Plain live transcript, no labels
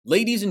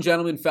Ladies and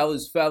gentlemen,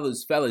 fellas,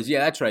 yeah,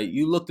 that's right.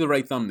 You looked at the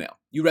right thumbnail.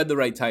 You read the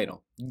right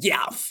title.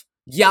 Yalf.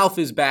 Yalf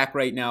is back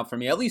right now for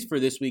me, at least for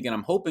this week, and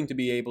I'm hoping to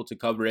be able to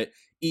cover it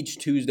each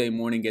Tuesday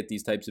morning, get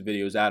these types of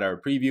videos out, our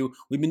preview.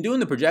 We've been doing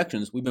the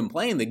projections. We've been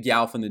playing the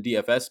Yalf in the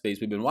DFS space.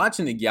 We've been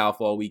watching the Yalf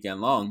all weekend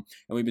long,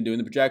 and we've been doing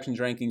the projections,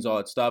 rankings, all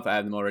that stuff. I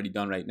have them already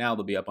done right now.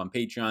 They'll be up on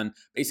Patreon,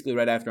 basically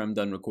right after I'm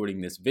done recording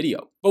this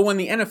video. But when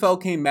the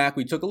NFL came back,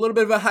 we took a little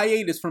bit of a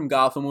hiatus from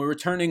golf, and we're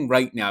returning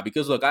right now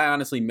because, look, I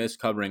honestly miss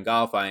covering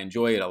golf. I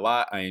enjoy it a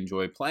lot. I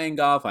enjoy playing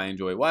golf. I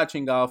enjoy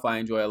watching golf. I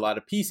enjoy a lot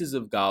of pieces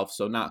of golf,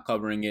 so not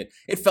covering it,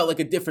 it felt like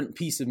a different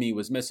piece of me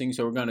was missing.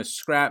 So we're going to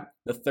scrap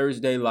the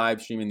Thursday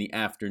live stream in the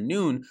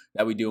afternoon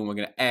that we do, and we're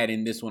going to add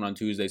in this one on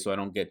Tuesday so I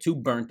don't get too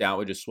burnt out.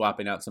 We're just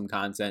swapping out some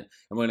content.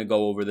 I'm going to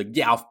go over the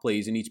golf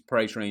plays in each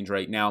price range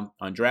right now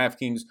on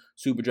DraftKings,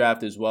 Super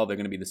Draft as well. They're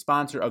going to be the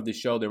sponsor of the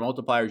show. Their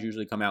multipliers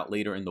usually come out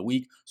later in the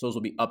week, so those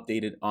will be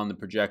updated on the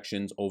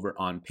projections over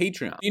on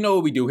Patreon. You know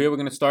what we do here. We're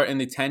going to start in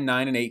the 10,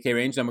 9, and 8K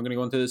range. Then we're going to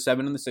go into the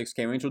 7 and the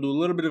 6K range. We'll do a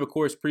little bit of a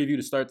course preview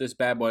to start this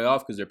bad boy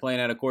off because they're playing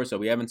at a course that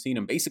we haven't seen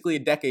in basically a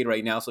decade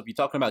right now. So if you're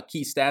talking about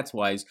key stats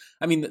wise,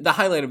 I mean, the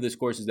highlight of this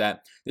course is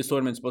that this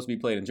tournament is supposed to be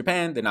played in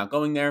Japan. They're not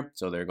going there,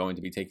 so they're going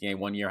to be taking a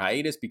 1-year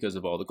hiatus because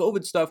of all the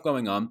COVID stuff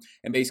going on.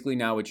 And basically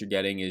now what you're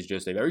getting is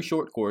just a very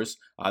short course.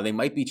 They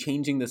might be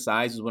changing the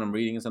size is what I'm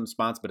reading in some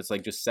spots, but it's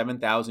like just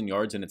 7,000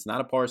 yards, and it's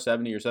not a par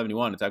 70 or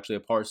 71. It's actually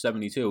a par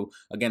 72.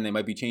 Again, they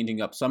might be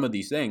changing up some of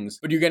these things,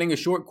 but you're getting a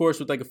short course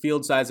with like a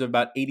field size of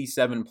about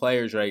 87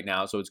 players right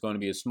now. So it's going to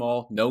be a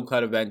small,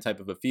 no-cut event type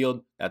of a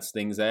field. That's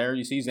things there.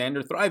 You see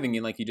Xander thriving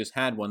in, like he just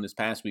had one this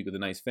past week with a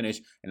nice finish,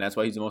 and that's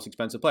why he's the most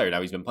expensive player.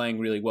 Now, he's been playing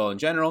really well in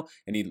general,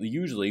 and he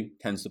usually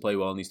tends to play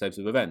well in these types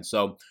of events.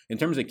 So in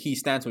terms of key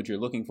stats, what you're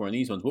looking for in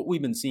these ones, what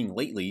we've been seeing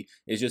lately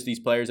is just these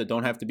players that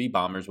don't have to be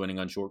bombers winning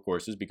on short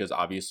courses, because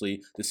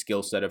obviously the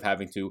skill set of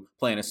having to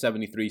play in a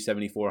 73,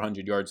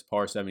 7,400 yards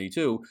par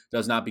 72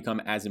 does not become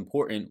as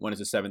important when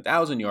it's a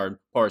 7,000 yard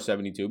par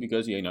 72,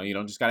 because you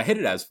don't just got to hit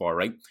it as far,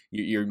 right?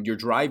 Your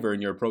driver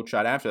and your approach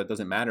shot after that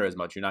doesn't matter as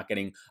much. You're not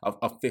getting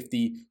a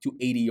 50 to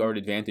 80 yard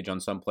advantage on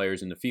some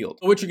players in the field.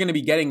 So what you're going to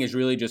be getting is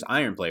really just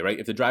iron play, right?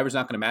 If the driver's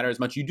not going to matter as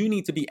much, you do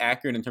need to be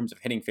accurate in terms of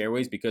hitting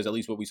fairways, because at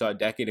least what we saw a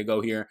decade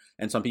ago here,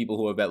 and some people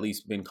who have at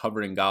least been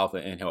covering golf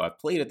and who have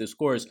played at this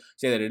course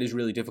say that it is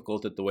really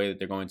difficult at the way that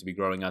they're going to be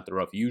growing out the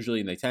rough usually,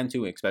 and they tend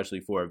to, especially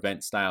for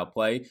event style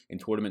play and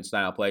tournament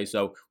style play.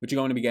 So what you're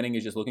going to be getting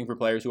is just looking for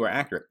players who are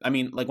accurate. I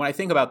mean, like when I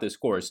think about this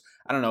course,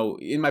 I don't know,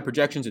 in my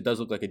projections, it does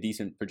look like a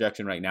decent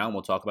projection right now, and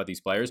we'll talk about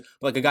these players,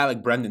 but like a guy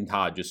like Brendan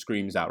Todd just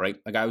screams out, right?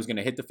 A guy who's going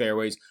to hit the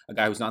fairways, a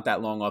guy who's not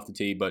that long off the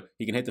tee, but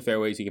he can hit the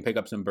fairways, he can pick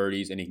up some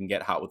birdies, and he can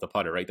get hot with the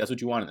putter, right? That's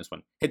what you want in this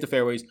one. Hit the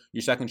fairways,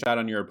 your second shot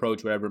on your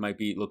approach, whatever it might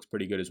be, looks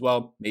pretty good as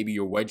well. Maybe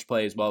your wedge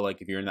play as well,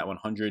 like if you're in that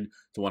 100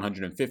 to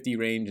 150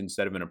 range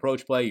instead of an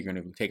approach play, you're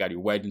going to take out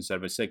your wedge instead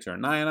of a 6 or a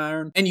 9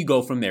 iron, and you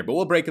go from there. But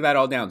we'll break that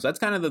all down. So that's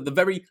kind of the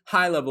very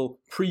high level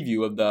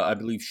preview of the, I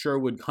believe,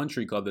 Sherwood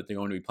Country Club that they're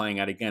going to be playing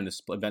at. Again,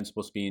 this event's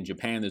supposed to be in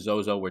Japan, the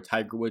ZOZO, where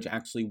Tiger Woods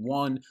actually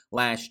won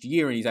last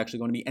year, and he's actually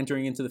going to be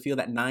entering into the field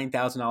at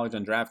 $9,000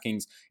 on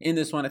DraftKings in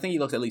this one. I think he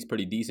looks at least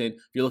pretty decent.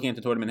 If you're looking at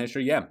the tournament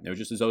history, yeah, it was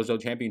just a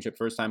ZOZO championship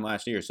first time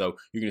last year. So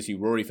you're going to see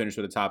Rory finish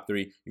with a top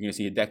 3. You're going to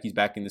see Hideki's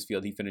back in this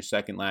field. He finished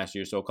second last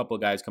year. So a couple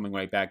of guys coming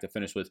right back to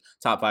finish with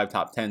top 5,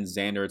 top 10.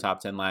 Xander,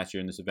 top 10 last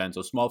year in this event.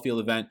 So small field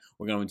event.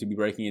 We're going to be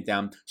breaking it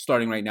down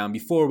starting right now. And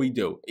before we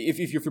do, if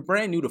you're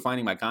brand new to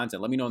finding my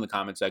content, let me know in the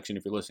comment section.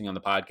 If you're listening on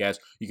the podcast,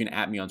 you can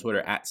 @ me on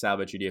Twitter at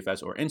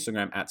SalVetriDFS or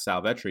Instagram at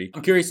SalVetri.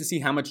 I'm curious to see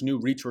how much new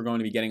reach we're going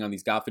to be getting on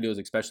these golf videos,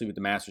 especially with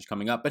the Masters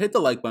coming up. But hit the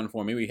like button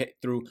for me. We hit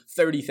through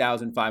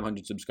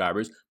 30,500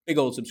 subscribers. Big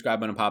old subscribe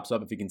button pops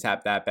up if you can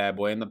tap that bad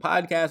boy. In the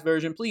podcast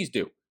version, please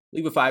do.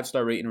 Leave a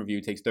 5-star rate and review.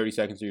 It takes 30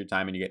 seconds of your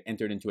time, and you get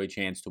entered into a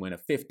chance to win a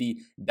 $50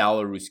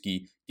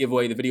 Ruski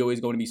giveaway. The video is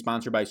going to be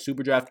sponsored by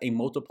Super Draft, a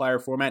multiplier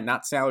format,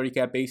 not salary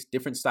cap based,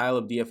 different style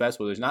of DFS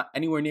where there's not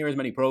anywhere near as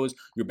many pros.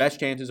 Your best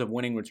chances of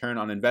winning return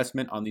on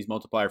investment on these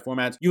multiplier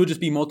formats. You will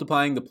just be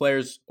multiplying the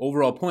player's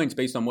overall points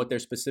based on what their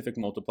specific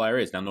multiplier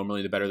is. Now,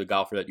 normally the better the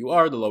golfer that you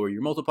are, the lower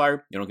your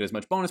multiplier. You don't get as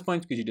much bonus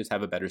points because you just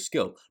have a better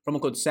skill.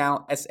 Promo code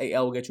SAL,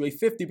 S-A-L, will get you a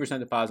 50%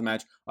 deposit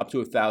match up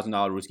to $1,000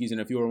 Ruskis.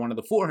 And if you are one of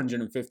the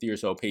 450 or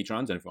so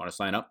patrons, and if you want to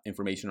sign up,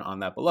 information on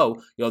that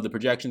below. You'll have the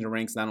projections and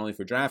ranks not only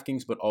for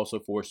DraftKings, but also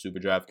for Super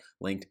Draft,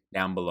 linked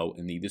down below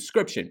in the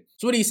description.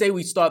 So what do you say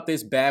we start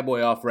this bad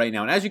boy off right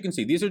now? And as you can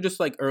see, these are just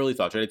like early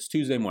thoughts, right? It's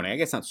Tuesday morning. I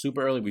guess not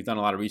super early. We've done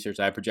a lot of research.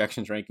 I have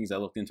projections, rankings. I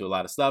looked into a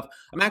lot of stuff.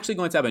 I'm actually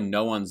going to have a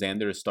no on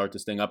Xander to start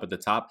this thing up at the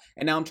top.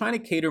 And now I'm trying to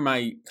cater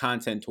my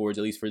content towards,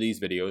 at least for these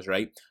videos,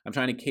 right? I'm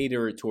trying to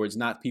cater it towards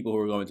not people who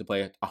are going to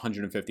play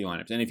 150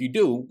 lineups. And if you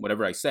do,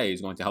 whatever I say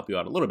is going to help you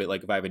out a little bit.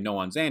 Like if I have a no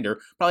on Xander,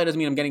 probably doesn't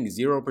mean I'm getting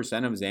 0%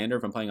 0% of Xander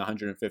if I'm playing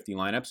 150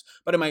 lineups,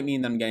 but it might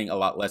mean that I'm getting a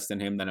lot less than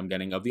him than I'm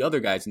getting of the other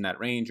guys in that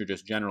range, or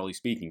just generally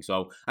speaking.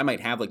 So I might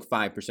have like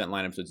 5%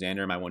 lineups with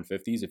Xander in my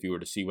 150s if you were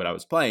to see what I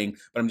was playing,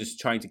 but I'm just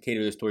trying to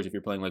cater this towards if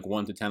you're playing like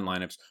 1 to 10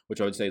 lineups,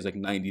 which I would say is like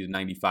 90 to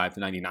 95 to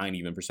 99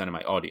 even percent of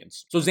my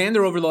audience. So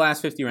Xander over the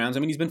last 50 rounds, I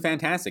mean, he's been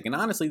fantastic. And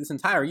honestly, this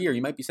entire year,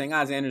 you might be saying,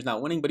 Xander's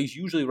not winning, but he's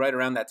usually right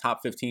around that top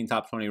 15,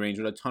 top 20 range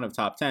with a ton of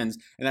top 10s.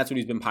 And that's what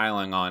he's been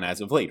piling on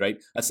as of late, right?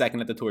 A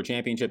second at the Tour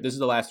Championship. This is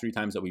the last 3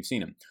 times that we've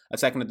seen him. A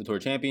second at the Tour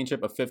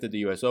Championship, a 5th at the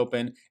US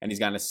Open, and he's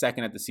gotten a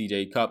second at the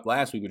CJ Cup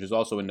last week, which is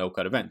also a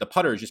no-cut event. The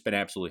putter has just been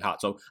absolutely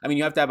hot. So, I mean,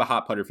 you have to have a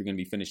hot putter if you're going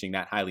to be finishing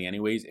that highly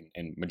anyways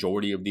in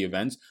majority of the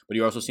events, but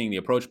you're also seeing the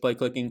approach play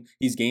clicking.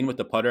 He's gained with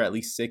the putter at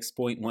least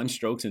 6.1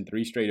 strokes in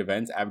 3 straight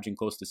events, averaging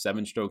close to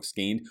 7 strokes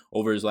gained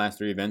over his last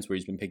 3 events where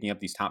he's been picking up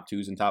these top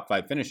 2s and top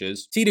 5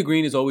 finishes. Tee to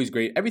green is always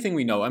great. Everything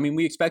we know. I mean,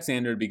 we expect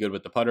Xander to be good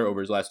with the putter.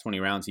 Over his last 20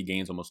 rounds, he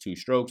gains almost 2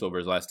 strokes. Over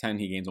his last 10,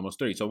 he gains almost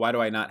 3. So why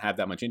do I not have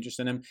that much interest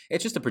in him?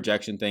 It's just a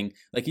projection thing.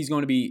 Like, he's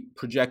going to be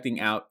projecting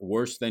out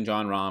worse than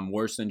Jon Rahm,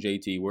 worse than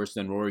JT, worse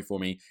than Rory for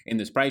me in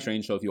this price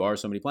range. So if you are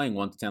somebody playing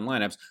 1 to 10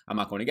 lineups, I'm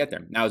not going to get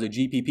there. Now, as a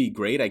GPP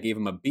grade, I gave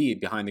him a B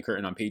behind the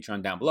curtain on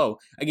Patreon down below.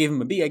 I gave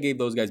him a B. I gave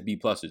those guys B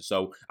pluses.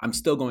 So I'm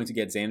still going to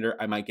get Xander.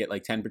 I might get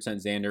like 10%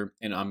 Xander,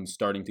 and I'm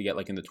starting to get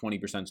like in the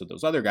 20% of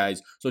those other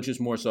guys. So it's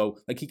just more so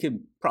like he could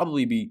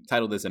probably be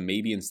titled as a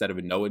maybe instead of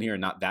a no in here,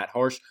 and not that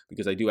harsh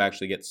because I do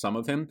actually get some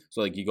of him.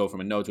 So like you go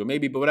from a no to a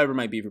maybe, but whatever it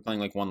might be, if you're playing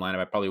like one lineup,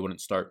 I probably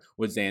wouldn't start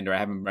with Xander. I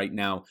have him right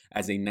now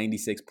as a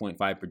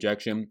 96.5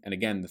 projection. And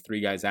again, the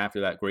 3 guys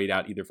after that grade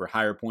out either for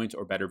higher points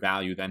or better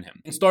value than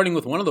him. And starting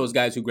with one of those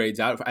guys who grades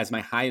out as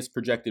my highest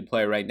projected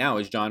player right now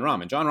is Jon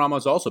Rahm. And Jon Rahm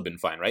has also been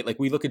fine, right? Like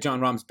we look at Jon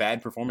Rahm's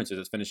bad performances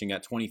as finishing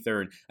at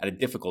 23rd at a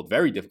difficult,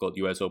 very difficult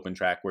US Open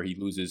track where he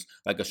loses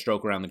like a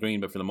stroke around the green,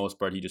 but for the most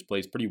part, he just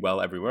plays pretty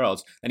well everywhere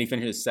else. Then he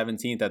finishes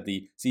 17th at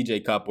the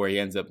CJ Cup where he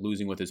ends up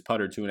losing with his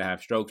putter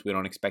 2.5 strokes. We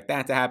don't expect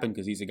that to happen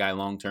because he's a guy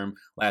long-term,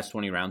 last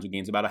 20 rounds, who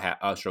gains about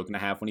a stroke and a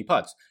half when he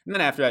putts. And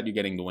then after that, you're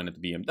getting the win at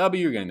the BMW,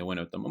 you're getting the win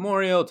at the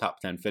Memorial, top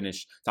 5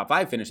 finish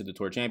at the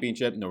Tour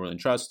Championship, Northern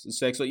Trust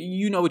 6. So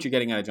you know what you're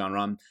getting out of Jon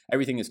Rahm.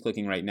 Everything is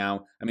clicking right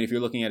now. I mean, if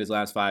you're looking at his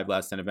last 5,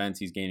 last 10 events,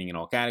 he's gaining in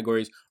all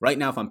categories. Right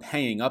now, if I'm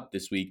paying up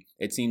this week,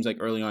 it seems like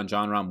early on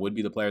Jon Rahm would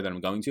be the player that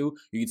I'm going to.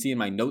 You can see in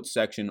my notes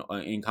section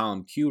in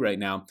column Q right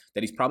now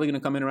that he's probably going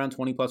to come in around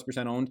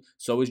 20+% owned.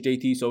 So is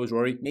JT, so is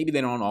Rory. Maybe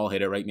they don't all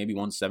hit it, right? Maybe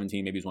one's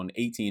 17, maybe it's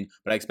 118,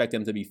 but I expect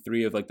them to be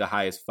 3 of like the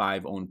highest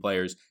 5 owned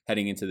players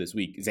heading into this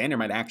week. Xander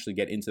might actually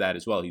get into that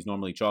as well. He's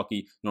normally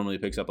chalky, normally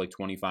picks up like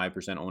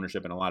 25%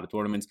 ownership in a lot of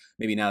tournaments.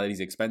 Maybe now that he's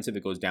expensive,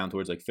 it goes down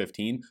towards like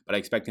 15, but I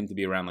expect him to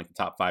be around like the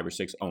top 5 or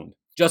 6 owned.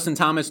 Justin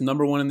Thomas,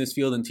 number 1 in this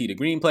field in tee to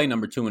green play,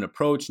 number 2 in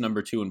approach,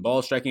 number 2 in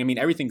ball striking. I mean,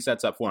 everything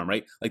sets up for him,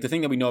 right? Like the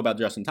thing that we know about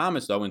Justin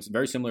Thomas, though, and it's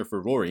very similar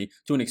for Rory,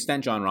 to an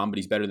extent Jon Rahm, but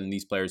he's better than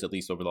these players at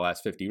least over the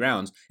last 50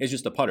 rounds, is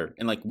just the putter.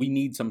 And like we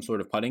need some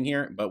sort of putting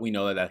here, but we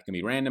know that that can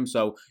be random.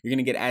 So you're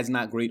going to get as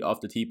not great off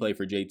the tee play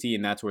for JT,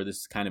 and that's where this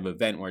is kind of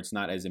event where it's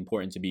not as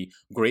important to be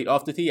great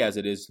off the tee as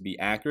it is to be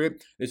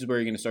accurate. This is where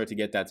you're going to start to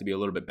get that to be a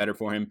little bit better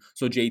for him.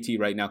 So JT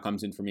right now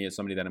comes in for me as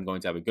somebody that I'm going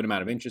to have a good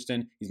amount of interest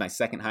in. He's my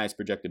second highest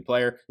projected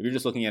player. If you're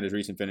just looking at his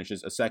recent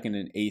finishes, a 2nd,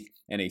 an 8th,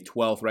 and a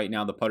 12th right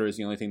now. The putter is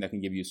the only thing that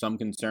can give you some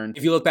concern.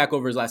 If you look back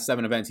over his last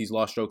 7 events, he's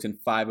lost strokes in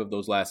 5 of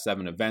those last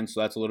 7 events, so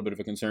that's a little bit of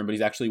a concern, but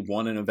he's actually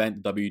won an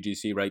event,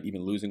 WGC, right,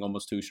 even losing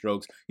almost 2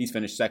 strokes. He's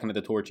finished 2nd at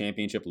the Tour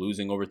Championship,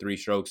 losing over 3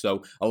 strokes,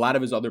 so a lot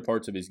of his other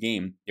parts of his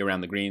game,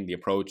 around the green, the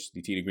approach,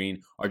 the tee to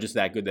green, are just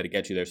that good that it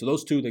gets you there. So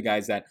those 2 are the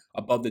guys that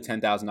above the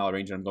 $10,000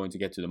 range that I'm going to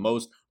get to the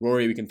most.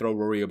 Rory, we can throw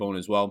Rory a bone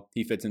as well.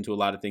 He fits into a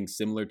lot of things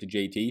similar to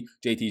JT.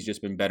 JT's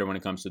just been better when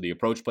it comes to the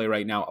approach play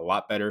right now, a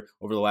lot better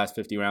over the last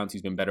 50 rounds.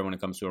 He's been better when it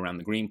comes to around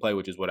the green play,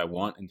 which is what I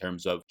want in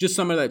terms of just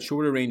some of that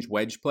shorter range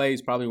wedge play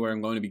is probably where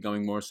I'm going to be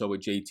going more so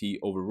with JT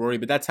over Rory,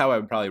 but that's how I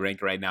would probably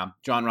rank right now.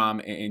 Jon Rahm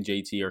and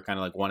JT are kind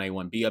of like 1A,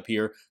 1B up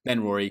here,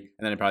 then Rory, and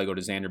then I'd probably go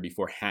to Xander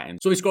before Hatton.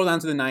 So we scroll down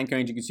to the 9K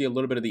range, you can see a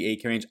little bit of the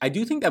 8K range. I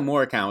do think that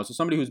Morikawa, so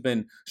somebody who's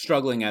been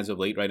struggling as of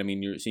late, right? I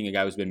mean, you're seeing a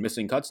guy who's been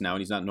missing cuts now, and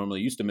he's not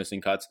normally used to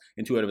missing cuts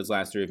in 2 out of his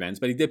last 3 events,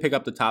 but he did pick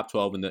up the top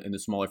 12 in the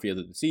smaller field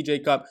of the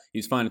CJ Cup.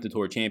 He's fine at the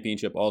Tour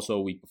Championship also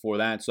a week before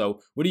that. So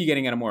what are you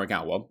getting out of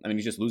Morikawa? Well, I mean,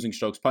 he's just losing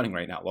strokes putting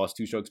right now. Lost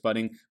 2 strokes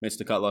putting, missed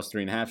a cut, lost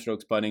 3.5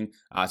 strokes putting.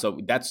 So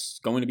that's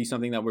going to be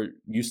something that we're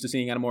used to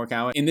seeing out of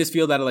Morikawa. In this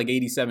field, out of like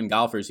 87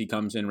 golfers, he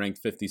comes in ranked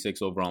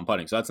 56 overall in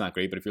putting. So that's not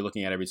great. But if you're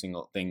looking at every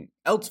single thing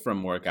else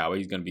from Morikawa,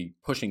 he's going to be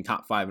pushing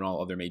top 5 in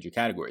all other major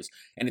categories.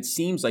 And it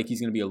seems like he's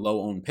going to be a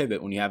low owned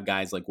pivot when you have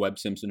guys like Webb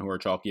Simpson who are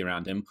chalky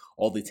around him,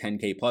 all the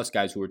 10K plus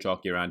guys who are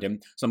chalky around him,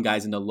 some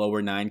guys in the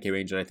lower 9K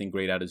range that I think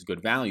grade out as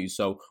good value.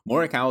 So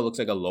Morikawa looks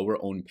like a lower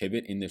owned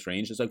pivot in this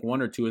range. like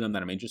one or two of them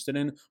that I'm interested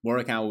in.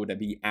 Morikawa would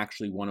be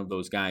actually one of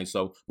those guys.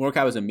 So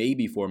Morikawa is a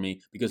maybe for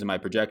me because of my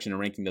projection and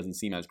ranking doesn't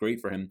seem as great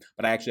for him,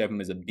 but I actually have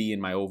him as a B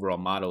in my overall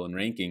model and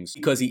rankings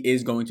because he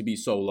is going to be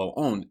so low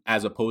owned,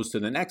 as opposed to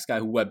the next guy,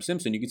 who Webb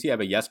Simpson. You can see I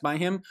have a yes by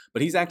him,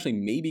 but he's actually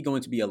maybe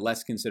going to be a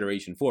less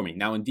consideration for me.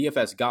 Now in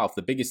DFS golf,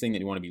 the biggest thing that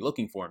you want to be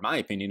looking for, in my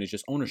opinion, is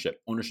just ownership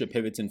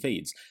pivots and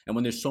fades. And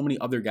when there's so many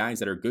other guys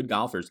that are good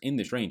golfers in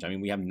this range, I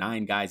mean, we have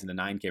 9 guys in the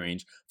 9K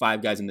range,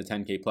 5 guys in the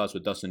 10K plus,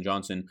 with Dustin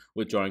Johnson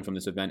withdrawing from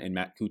this event and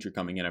Matt Kuchar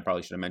coming in. I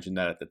probably should have mentioned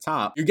that at the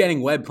top. You're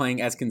getting Webb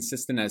playing as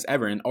consistent as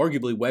ever, and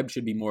arguably Webb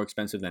should be more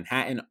expensive than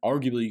Hatton.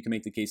 Arguably, you can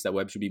make the case that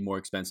Webb should be more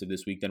expensive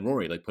this week than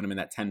Rory, like put him in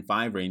that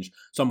 10-5 range,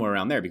 somewhere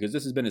around there, because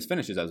this has been his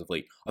finishes as of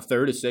late. A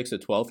 3rd, a 6th, a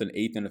 12th, an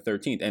 8th, and a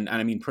 13th. And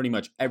I mean, pretty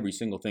much every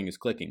single thing is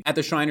clicking. At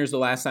the Shriners, the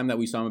last time that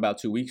we saw him about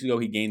 2 weeks ago,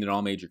 he gained in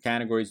all major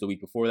categories. The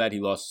week before that, he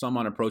lost some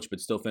on approach, but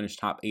still finished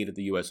top 8 at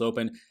the US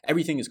Open.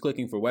 Everything is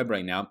clicking for Webb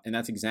right now, and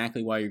that's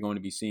exactly why you're going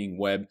to be seeing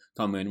Webb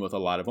come in with a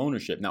lot of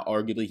ownership. Now,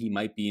 arguably, he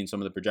might be in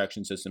some of the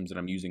projection systems that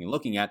I'm using and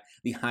looking at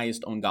the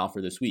highest owned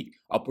golfer this week,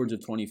 upwards of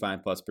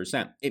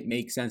 25+%. It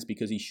makes sense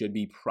because he should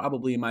be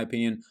probably, in my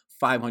opinion,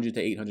 $500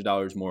 to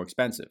 $800 more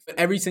expensive. But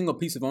every single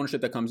piece of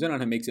ownership that comes in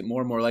on him makes it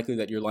more and more likely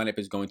that your lineup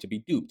is going to be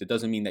duped. It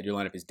doesn't mean that your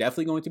lineup is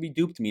definitely going to be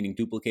duped, meaning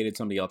duplicated,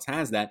 somebody else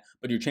has that,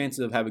 but your chances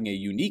of having a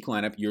unique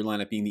lineup, your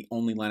lineup being the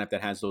only lineup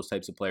that has those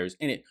types of players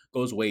in it,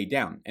 goes way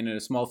down. And in a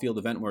small field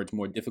event where it's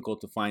more difficult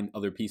to find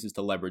other pieces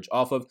to leverage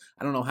off of,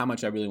 I don't know how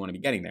much I really want to be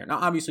getting there. Now,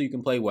 obviously, you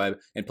can play Webb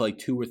and play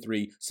 2 or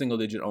 3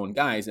 single-digit owned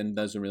guys, and it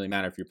doesn't really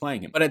matter if you're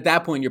playing him. But at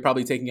that point, you're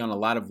probably taking on a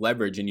lot of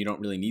leverage, and you don't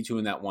really need to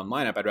in that one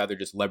lineup. I'd rather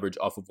just leverage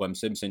off of Webb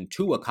Simpson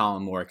to a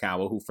Colin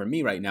Morikawa, who for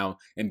me right now,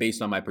 and based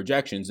on my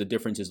projections, the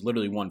difference is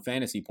literally 1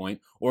 fantasy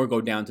point, or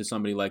go down to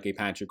somebody like a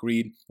Patrick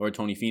Reed or a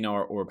Tony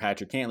Finau or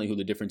Patrick Cantlay, who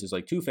the difference is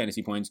like 2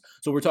 fantasy points.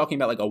 So we're talking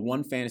about like a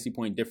 1 fantasy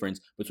point difference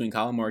between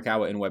Colin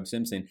Morikawa and Webb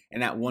Simpson,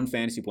 and that 1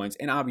 fantasy points.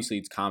 And obviously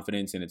it's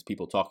confidence and it's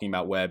people talking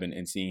about Webb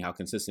and seeing how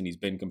consistent he's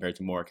been compared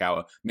to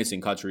Morikawa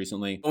missing cuts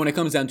recently. But when it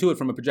comes down to it,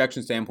 from a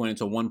projection standpoint,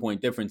 it's a 1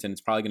 point difference, and it's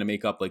probably going to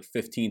make up like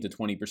 15 to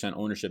 20%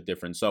 ownership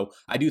difference. So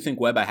I do think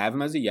Webb, I have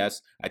him as a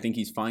yes. I think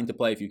he's fine to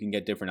play if you can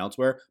get different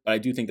elsewhere, but I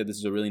do think that this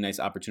is a really nice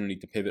opportunity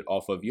to pivot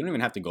off of. You don't even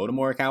have to go to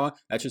Morikawa.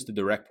 That's just a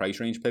direct price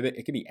range pivot.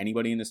 It could be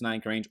anybody in this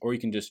 9K range, or you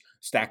can just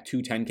stack 2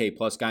 10K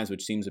plus guys,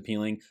 which seems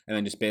appealing, and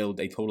then just build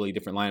a totally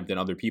different lineup than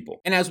other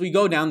people. And as we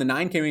go down, the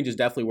 9K range is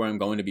definitely where I'm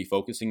going to be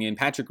focusing in.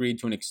 Patrick Reed,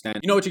 to an extent,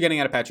 you know what you're getting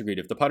out of Patrick Reed.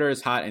 If the putter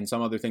is hot and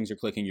some other things are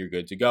clicking, you're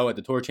good to go. At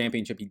the Tour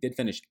Championship, he did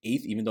finish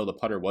 8th, even though the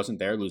putter wasn't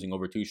there, losing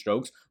over 2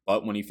 strokes.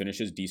 But when he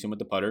finishes decent with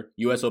the putter,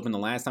 US Open, the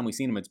last time we've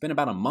seen him, it's been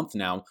about a month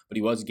now, but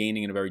he was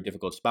gaining in a very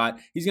difficult spot.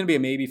 He's going to be a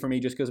maybe for me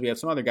just because we have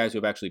some other guys who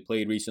have actually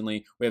played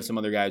recently. We have some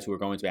other guys who are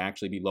going to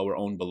actually be lower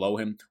owned below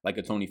him, like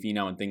a Tony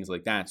Finau and things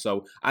like that.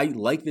 So I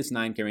like this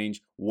 9K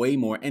range way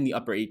more, and the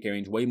upper 8K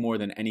range way more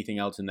than anything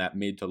else in that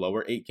mid to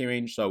lower 8K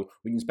range. So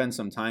we can spend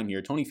some time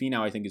here. Tony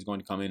Finau, I think, is going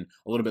to come in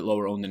a little bit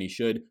lower owned than he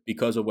should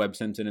because of Webb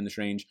Simpson in this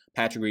range.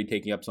 Patrick Reed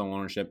taking up some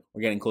ownership.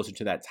 We're getting closer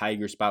to that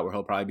Tiger spot where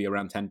he'll probably be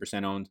around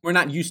 10% owned. We're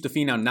not used to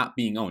Finau not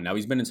being owned. Now,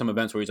 he's been in some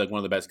events where he's like one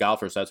of the best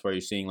golfers. So that's where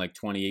you're seeing like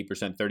 28%,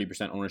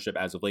 30% ownership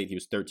as of late. He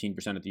was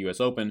 13% at the US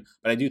Open.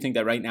 But I do think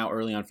that right now,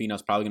 early on,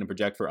 Finau's probably going to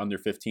project for under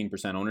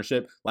 15%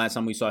 ownership. Last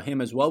time we saw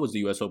him as well was the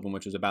US Open,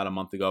 which was about a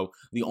month ago.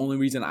 The only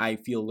reason I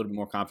feel a little bit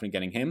more confident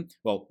getting him,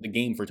 well, the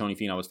game for Tony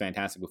Finau was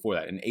fantastic before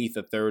that. An 8th,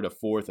 a 3rd, a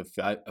 4th,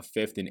 a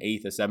 5th, an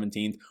 8th, a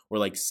 17th, or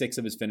like 6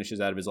 of his finishes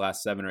out of his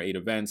last 7 or 8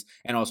 events.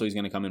 And also he's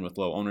going to come in with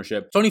low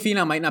ownership. Tony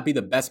Finau might not be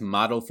the best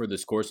model for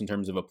this course in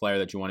terms of a player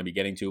that you want to be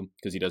getting to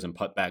because he doesn't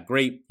putt back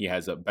great. He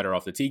has a better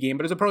off the tee game,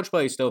 but his approach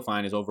play is still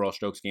fine. His overall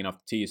strokes gain off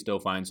the tee is still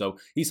fine. So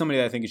he's somebody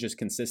that I think is just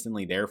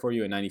consistently there for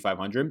you at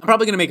 9,500. I'm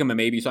probably going to make him a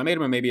maybe. So I made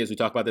him a maybe as we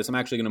talk about this. I'm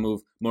actually going to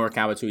move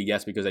Morikawa to a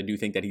yes because I do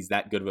think that he's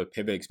that good of a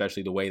pivot,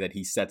 especially the way that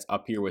he sets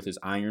up here with his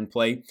iron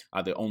play.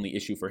 The only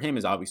issue for him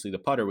is obviously the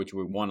putter, which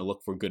we want to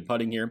look for good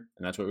putting here.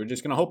 And that's what we're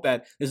just going to hope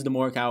that this is the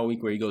Morikawa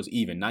week where he goes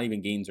even, not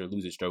even gains or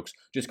loses strokes,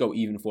 just go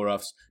even for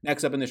us.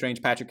 Next up in this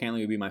range, Patrick Cantlay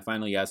would be my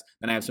final yes.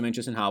 Then I have some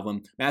interest in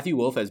Hovland. Matthew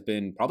Wolff has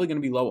been probably going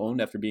to be low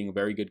owned after being a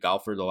very good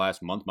golfer the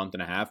last month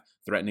and a half,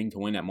 threatening to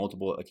win at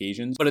multiple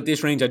occasions. But at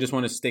this range, I just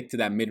want to stick to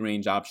that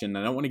mid-range option.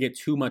 I don't want to get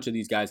too much of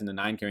these guys in the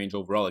 9K range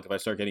overall. Like if I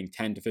start getting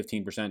 10 to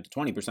 15% to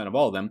 20% of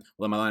all of them,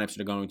 well, then my lineups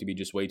are going to be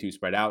just way too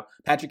spread out.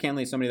 Patrick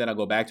Cantlay is somebody that I'll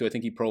go back to. I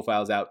think he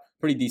profiles out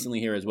pretty decently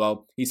here as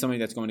well. He's somebody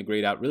that's going to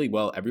grade out really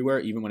well everywhere,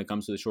 even when it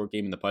comes to the short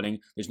game and the putting.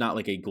 There's not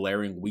like a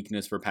glaring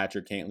weakness for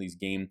Patrick Cantlay's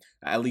game,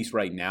 at least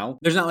right now.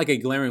 There's not like a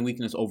glaring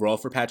weakness overall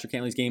for Patrick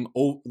Cantlay's game.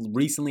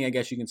 Recently, I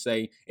guess you can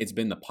say it's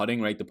been the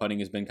putting, right? The putting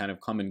has been kind of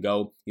come and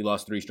go. He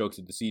lost 3 strokes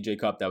at the CJ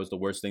Cup. That was the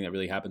worst thing that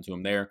really happened to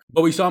him there.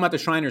 But we saw him at the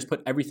Shriners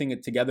put everything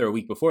everything together a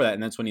week before that,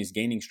 and that's when he's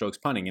gaining strokes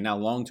putting. And now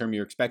long term,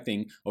 you're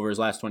expecting over his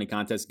last 20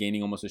 contests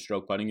gaining almost a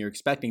stroke putting. You're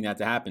expecting that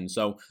to happen.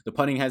 So the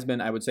putting has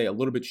been, I would say, a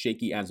little bit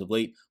shaky as of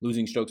late,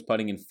 losing strokes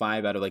putting in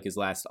 5 out of like his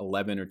last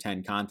 11 or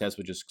 10 contests,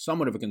 which is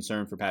somewhat of a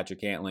concern for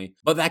Patrick Cantlay.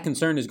 But that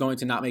concern is going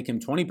to not make him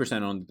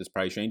 20% owned at this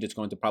price range. It's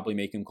going to probably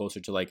make him closer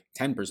to like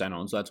 10%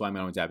 owned. So that's why I'm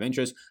going to have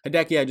interest.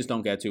 Hideki, I just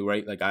don't get to,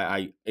 right? Like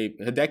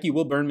Hideki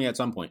will burn me at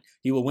some point.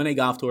 He will win a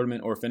golf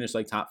tournament or finish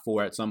like top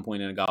 4 at some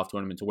point in a golf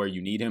tournament to where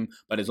you need him.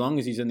 But as long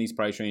as he's in these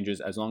price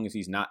ranges, as long as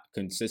he's not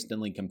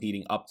consistently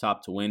competing up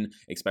top to win,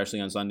 especially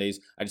on Sundays,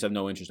 I just have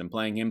no interest in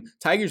playing him.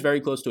 Tiger's very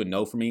close to a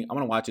no for me. I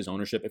want to watch his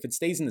ownership. If it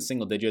stays in the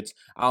single digits,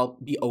 I'll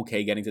be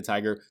okay getting to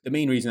Tiger. The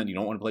main reason that you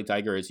don't want to play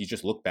Tiger is he's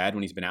just looked bad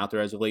when he's been out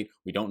there as of late.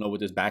 We don't know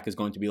what his back is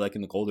going to be like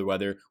in the colder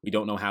weather. We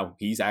don't know how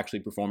he's actually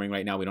performing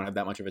right now. We don't have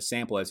that much of a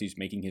sample as he's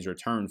making his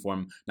return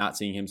from not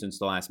seeing him since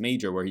the last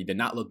major where he did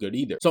not look good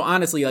either. So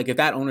honestly, like if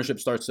that ownership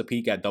starts to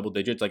peak at double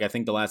digits, like I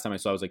think the last time I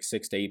saw was like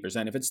 6 to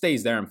 8%. If it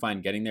stays there, I'm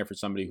fine getting there for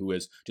somebody who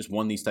has just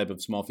won these type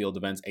of small field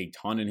events a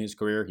ton in his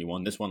career. He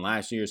won this one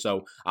last year.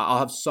 So I'll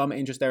have some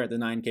interest there at the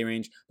 9K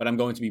range, but I'm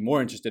going to be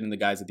more interested in the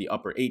guys at the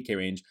upper 8K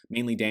range,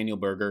 mainly Daniel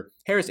Berger.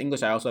 Harris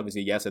English, I also have as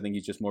a yes. I think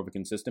he's just more of a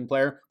consistent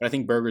player, but I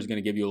think Berger is going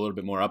to give you a little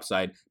bit more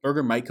upside.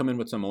 Berger might come in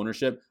with some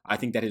ownership. I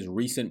think that his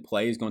recent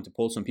play is going to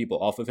pull some people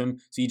off of him.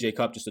 CJ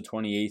Cup, just a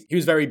 28th. He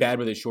was very bad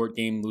with his short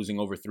game, losing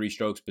over 3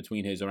 strokes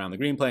between his around the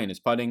green play and his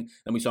putting.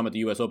 Then we saw him at the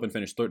US Open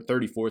finish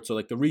 34th. So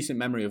like the recent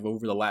memory of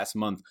over the last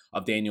month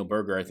of Daniel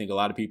Berger, I think a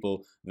lot of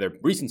people, their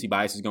recency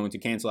bias is going to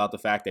cancel out the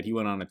fact that he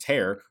went on a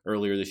tear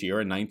earlier this year,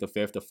 a 9th, a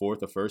 5th, a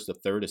 4th, a 1st, a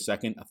 3rd, a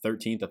 2nd, a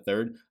 13th, a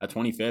 3rd, a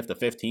 25th, a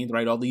 15th,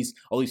 right? All these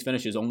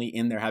finishes only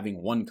in there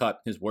having one cut,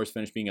 his worst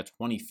finish being a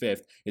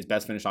 25th, his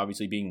best finish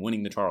obviously being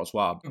winning the Charles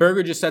Schwab.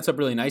 Berger just sets up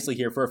really nicely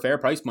here for a fair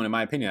price point in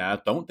my opinion. I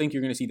don't think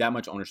you're going to see that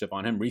much ownership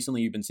on him.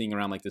 Recently you've been seeing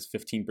around like this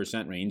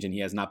 15% range and he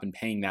has not been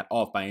paying that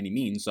off by any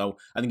means. So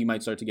I think you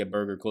might start to get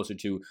Berger closer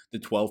to the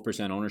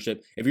 12%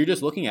 ownership. If you're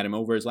just looking at him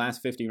over his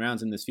last 50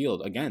 rounds in this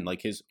field, again,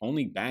 like his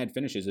only bad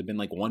finishes have been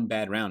like one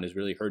bad round is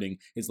really hurting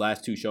his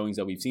last 2 showings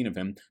that we've seen of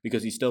him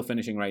because he's still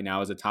finishing right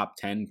now as a top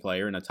 10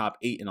 player and a top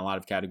 8 in a lot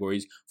of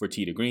categories for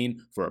tee to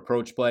green, for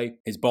approach play,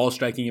 his ball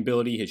striking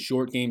ability, his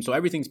short game. So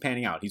everything's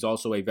panning out. He's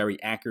also a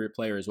very accurate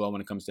player as well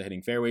when it comes to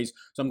hitting fairways.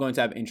 So I'm going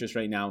to have interest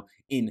right now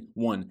in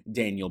one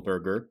Daniel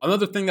Berger.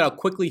 Another thing that I'll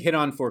quickly hit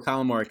on for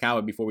Collin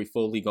Morikawa before we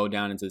fully go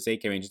down into this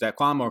 8K range is that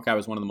Collin Morikawa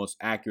is one of the most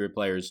accurate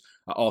players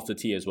off the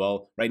tee as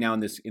well. Right now in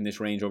this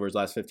range over his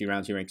last 50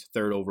 rounds, he ranks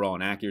 3rd overall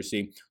in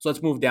accuracy. So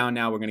let's move down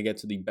now. We're going to get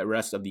to the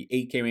rest of the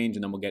 8K range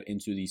and then we'll get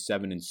into the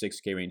 7 and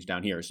 6K range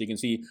down here. So you can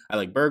see I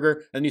like Berger.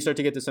 And then you start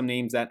to get to some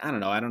names that, I don't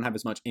know, I don't have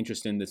as much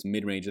interest in this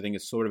mid-range. I think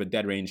it's sort of a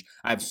dead range.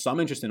 I have some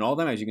interest in all of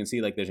them. As you can see,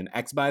 like there's an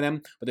X by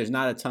them, but there's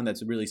not a ton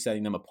that's really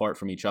setting them apart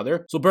from each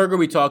other. So Berger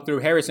we talked through.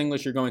 Harris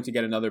English, you're going to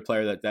get another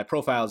player that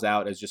profiles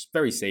out as just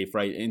very safe,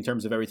 right? In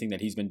terms of everything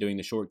that he's been doing,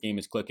 the short game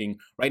is clicking.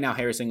 Right now,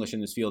 Harris English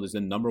in this field is the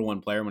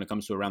 #1 player when it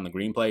comes to around the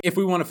green play. If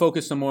we want to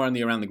focus some more on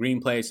the around the green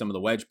play, some of the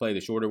wedge play,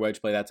 the shorter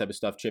wedge play, that type of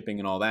stuff, chipping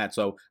and all that.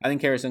 So I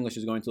think Harris English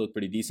is going to look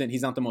pretty decent.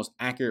 He's not the most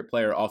accurate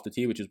player off the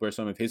tee, which is where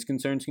some of his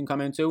concerns can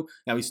come into.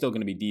 Now he's still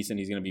going to be decent.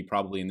 He's going to be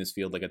probably in this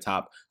field like a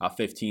top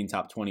 15,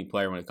 top 20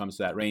 player when it comes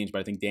to that range.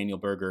 But I think Daniel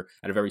Berger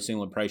at a very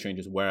similar price range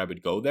is where I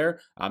would go there.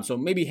 So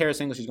maybe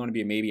Harris English is going to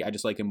be a maybe. I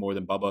just like him more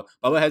than Bubba.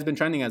 Bubba has been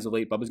trending as of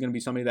late. Bubba's going to be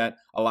somebody that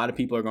a lot of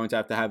people are going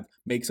to have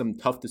make some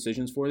tough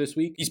decisions for this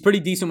week. He's pretty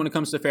decent when it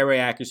comes to fairway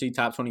accuracy,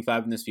 top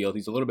 25 in this field.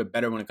 He's a little bit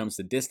better when it comes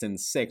to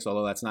distance, 6,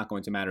 although that's not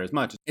going to matter as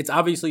much. It's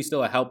obviously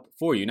still a help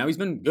for you. Now he's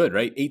been good,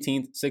 right?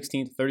 18th,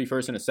 16th,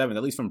 31st, and a 7th.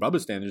 At least from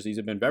Bubba's standards, these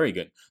have been very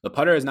good. The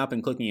putter has not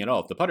been clicking at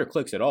all. If the putter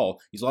clicks at all,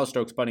 he's lost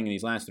strokes putting in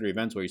these last 3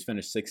 events where he's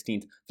finished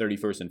 16th,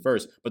 31st, and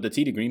 1st. But the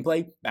tee to green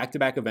play,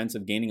 back-to-back events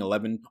of gaining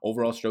 11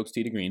 overall strokes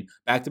tee to green,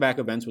 back-to-back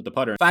events with the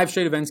putter, 5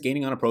 straight events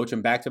gaining on approach,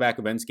 and back-to-back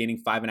events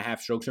gaining 5.5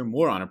 strokes or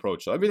more on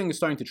approach. So everything is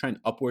starting to trend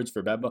upwards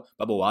for Bubba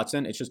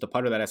Watson. It's just a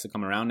putter that has to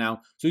come around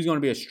now. So he's going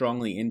to be a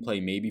strongly in play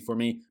maybe for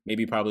me.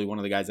 Maybe probably one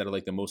of the guys that I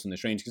like the most in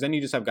this range, because then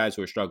you just have guys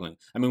who are struggling.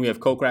 I mean, we have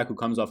Kokrak who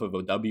comes off of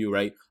a W,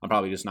 right? I'm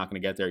probably just not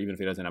going to get there even if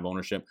he doesn't have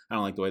ownership. I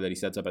don't like the way that he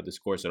sets up at this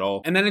course at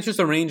all. And then it's just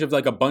a range of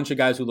like a bunch of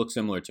guys who look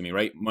similar to me,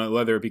 right?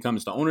 Whether it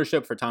becomes to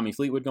ownership for Tommy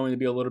Fleetwood going to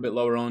be a little bit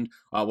lower owned,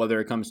 whether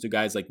it comes to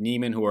guys like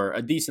Neiman who are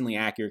a decently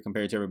accurate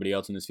compared to everybody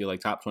else in this field, like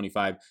top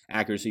 25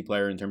 accuracy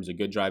player in terms of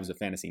good drives, a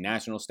fantasy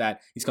national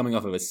stat. He's coming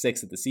off of a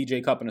 6th at the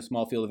CJ Cup in a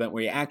small field event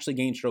where he actually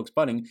gained strokes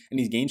putting, and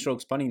he's gained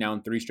strokes putting now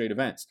in 3 straight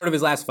events. Out of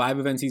his last 5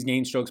 events, he's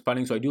gained strokes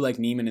putting, so I do like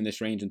Neiman in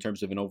this range in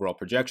terms of an overall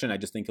projection. I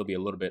just think he'll be a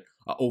little bit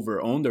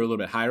over-owned or a little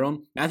bit higher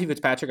owned. Matthew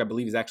Fitzpatrick, I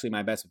believe, is actually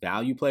my best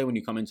value play when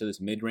you come into this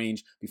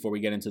mid-range before we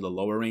get into the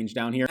lower range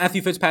down here.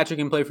 Matthew Fitzpatrick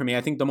can play for me.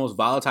 I think the most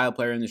volatile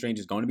player in this range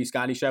is going to be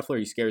Scotty Scheffler.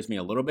 He scares me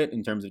a little bit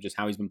in terms of just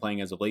how he's been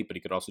playing as of late, but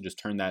he could also just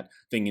turn that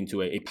thing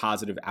into a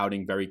positive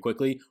outing very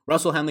quickly.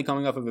 Russell Henley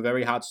coming off of a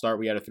very hot start.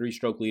 We had a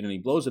 3-stroke lead and he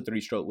blows a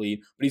 3-stroke lead,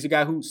 but he's a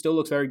guy who still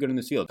looks very good in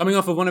this field. Coming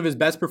off of one of his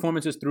best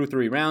performances through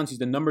 3 rounds, he's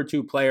the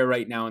 #2 player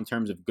right now in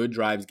terms of good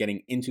drives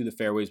getting into the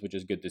fairways, which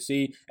is good to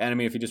see. And I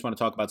mean, if you just want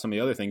to talk about some of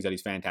the other things that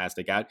he's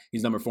fantastic at.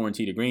 He's number 4 in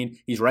tee to green.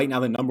 He's right now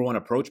the number 1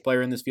 approach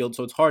player in this field,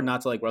 so it's hard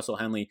not to like Russell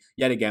Henley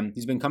yet again.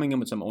 He's been coming in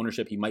with some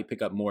ownership. He might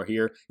pick up more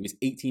here. He was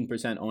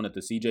 18% owned at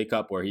the CJ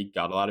Cup, where he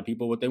got a lot of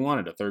people what they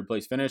wanted, a 3rd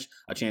place finish,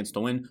 a chance to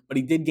win, but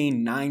he did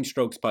gain 9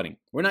 strokes putting.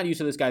 We're not used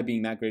to this guy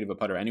being that great of a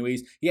putter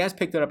anyways. He has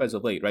picked it up as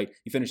of late, right?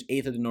 He finished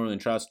 8th at the Northern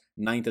Trust,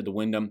 9th at the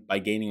Wyndham by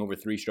gaining over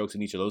 3 strokes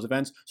in each of those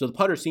events. So the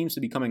putter seems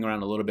to be coming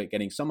around a little bit,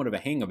 getting somewhat of a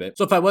hang of it.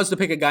 So if I was to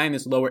pick a guy in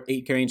this lower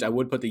 8K range, I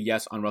would put the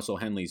yes on Russell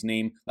Henley's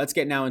name. Let's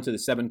get now into the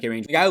 7K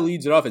range. The guy who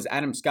leads it off is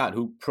Adam Scott,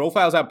 who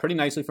profiles out pretty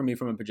nicely for me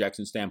from a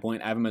projection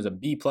standpoint. I have him as a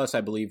B+,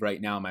 I believe,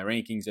 right now in my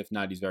rankings. If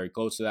not, he's very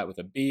close to that with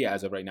a B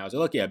as of right now. As I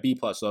look, yeah, B+.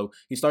 So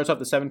he starts off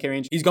the 7K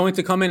range. He's going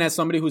to come in as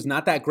somebody who's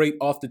not that great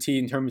off the tee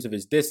in terms of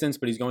his distance,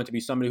 but he's going to be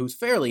somebody who's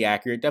fairly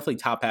accurate, definitely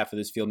top half of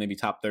this field, maybe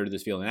top third of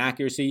this field in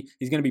accuracy.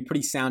 He's going to be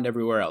pretty sound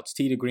everywhere else.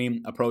 Tee to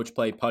green, approach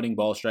play, putting,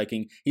 ball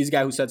striking. He's a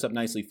guy who sets up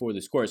nicely for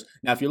this course.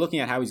 Now, if you're looking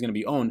at how he's going to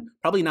be owned,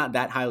 probably not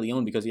that highly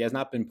owned because he has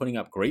not been putting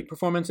up great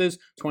performances.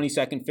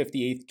 22nd,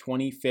 58th,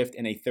 25th,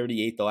 and a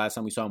 38th. The last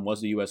time we saw him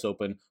was the US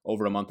Open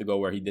over a month ago,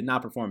 where he did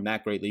not perform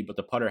that greatly, but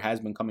the putter has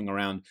been coming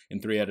around in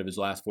 3 out of his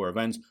last 4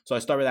 events. So I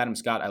start with Adam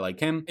Scott. I like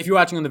him. If you're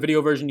watching on the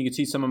video version, you can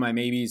see some of my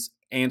maybes.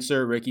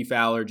 Answer, Ricky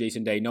Fowler,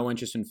 Jason Day, no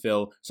interest in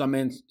Phil, some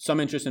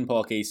interest in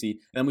Paul Casey. And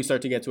then we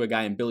start to get to a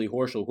guy in Billy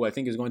Horschel, who I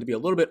think is going to be a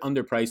little bit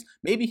underpriced.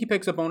 Maybe he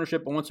picks up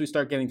ownership, but once we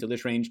start getting to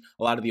this range,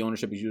 a lot of the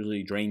ownership is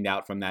usually drained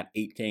out from that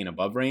 8K and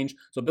above range.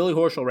 So Billy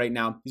Horschel right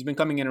now, he's been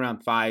coming in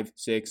around 5,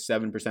 6,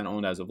 7%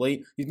 owned as of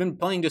late. He's been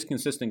playing just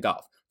consistent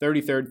golf.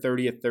 33rd,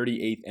 30th,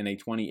 38th, and a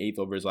 28th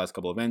over his last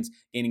couple events,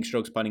 gaining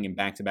strokes putting in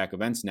back-to-back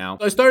events now.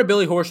 So I started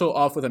Billy Horschel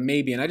off with a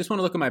maybe, and I just want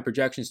to look at my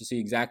projections to see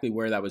exactly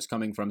where that was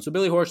coming from. So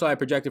Billy Horschel, I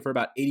projected for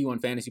about 81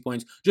 fantasy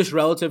points, just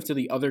relative to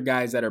the other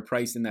guys that are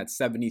priced in that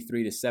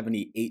 $7,300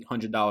 to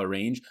 $7,800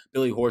 range.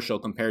 Billy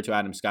Horschel compared to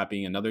Adam Scott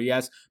being another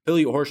yes.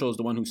 Billy Horschel is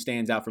the one who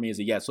stands out for me as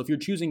a yes. So if you're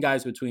choosing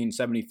guys between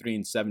 73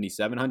 and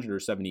 7,700 or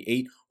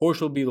 78,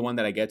 Horschel will be the one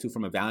that I get to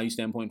from a value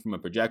standpoint, from a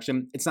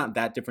projection. It's not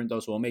that different though,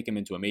 so we'll make him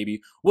into a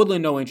maybe.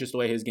 Woodland, no interest the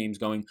way his game's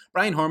going.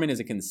 Brian Harman is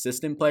a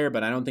consistent player,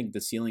 but I don't think the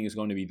ceiling is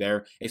going to be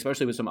there,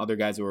 especially with some other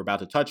guys that we're about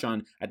to touch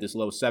on at this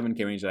low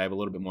 7K range that I have a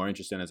little bit more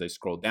interest in as I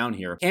scroll down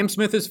here. Cam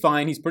Smith is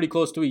fine. He's pretty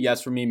close to a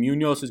yes for me.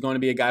 Munoz is going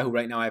to be a guy who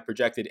right now I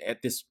projected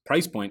at this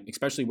price point,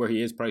 especially where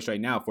he is priced right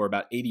now, for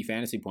about 80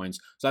 fantasy points.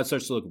 So that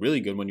starts to look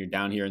really good when you're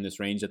down here in this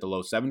range at the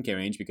low 7K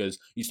range, because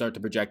you start to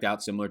project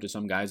out similar to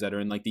some guys that are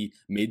in like the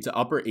mid to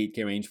upper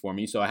 8K range for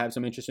me. So I have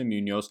some interest in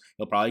Munoz.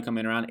 He'll probably come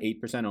in around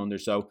 8% owned or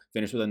so,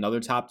 finish with another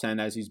top 10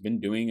 as he's been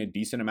doing a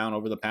decent amount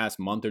over the past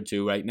month or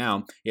two right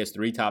now. He has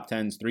 3 top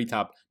 10s, 3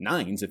 top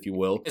 9s, if you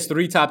will. He has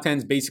 3 top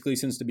 10s basically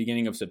since the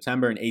beginning of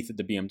September, and 8th at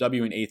the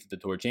BMW and 8th at the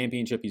Tour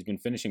Championship. He's been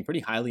finishing pretty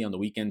highly on the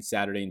weekend,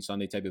 Saturday and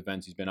Sunday type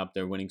events. He's been up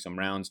there winning some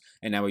rounds,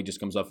 and now he just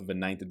comes off of a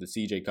 9th at the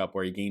CJ Cup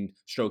where he gained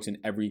strokes in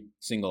every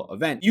single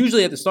event.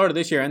 Usually at the start of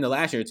this year and the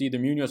last year, it's either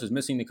Munoz is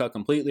missing the cut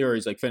completely or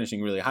he's like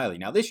finishing really highly.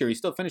 Now this year, he's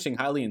still finishing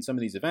highly in some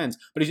of these events,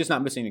 but he's just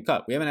not missing the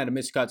cut. We haven't had a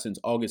missed cut since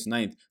August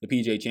 9th. The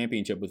PGA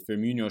Championship with for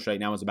Munoz right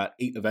now is about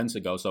 8 events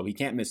ago, so he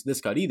can't miss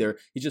this cut either.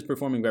 He's just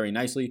performing very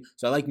nicely,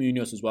 so I like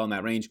Munoz as well in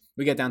that range.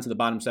 We get down to the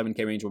bottom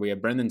 7K range where we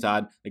have Brendan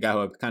Todd, the guy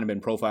who I've kind of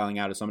been profiling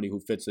out as somebody who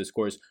fits this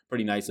course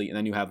pretty nicely, and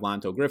then you have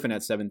Lanto Griffin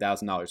at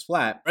 $7,000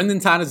 flat. Brendan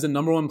Todd is the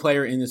number 1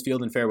 player in this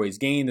field in fairways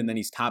gained, and then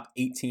he's top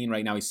 18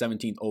 right now. He's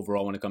 17th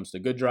overall when it comes to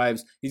good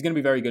drives. He's going to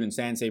be very good in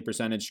sand save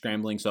percentage,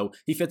 scrambling, so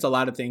he fits a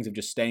lot of things of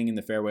just staying in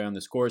the fairway on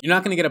this course. You're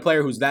not going to get a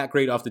player who's that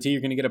great off the tee.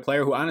 You're going to get a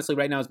player who honestly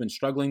right now has been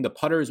struggling. The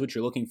putter is what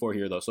you're looking for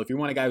here though. So if you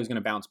want a guy who's going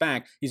to bounce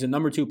back, he's a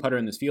number 2 putter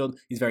in this field.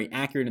 He's very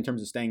accurate in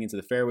terms of staying into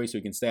the fairway, so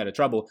he can stay out of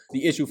trouble.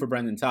 The issue for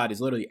Brendan Todd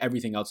is literally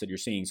everything else that you're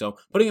seeing. So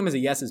putting him as a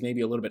yes is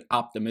maybe a little bit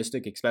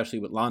optimistic, especially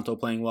with Lanto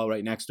playing well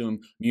right next to him,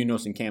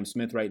 Munoz and Cam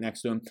Smith right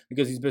next to him,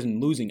 because he's been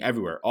losing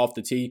everywhere off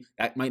the tee.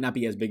 That might not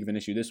be as big of an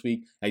issue this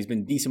week. He's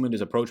been decent with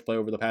his approach play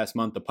over the past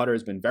month. The putter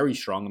has been very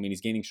strong. I mean,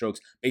 he's gaining strokes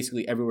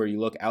basically everywhere you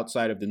look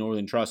outside of the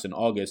Northern Trust in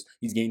August.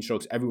 He's gained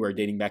strokes everywhere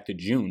dating back to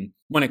June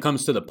when it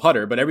comes to the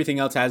putter, but everything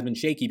else has been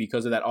shaky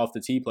because of that off the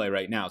tee play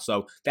right now.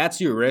 So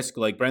that's your risk.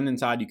 Like Brendan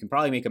Todd, you can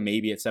probably make a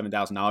maybe at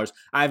 $7,000.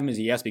 I have him as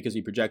a yes because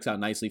he projects out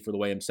nicely for the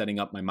way I'm setting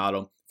up my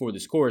model for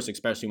this course,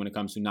 especially when it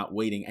comes to not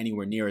waiting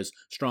anywhere near as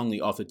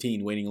strongly off the tee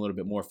and waiting a little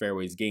bit more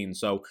fairways gained.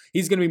 So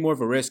he's going to be more of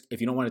a risk. If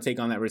you don't want to take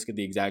on that risk at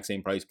the exact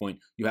same price point,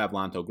 you have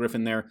Lanto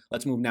Griffin there.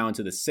 Let's move now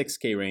into the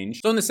 6K range.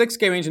 So in the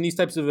 6K range in these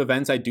types of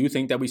events, I do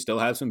think that we still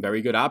have some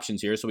very good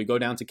options here. So we go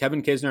down to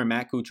Kevin Kisner and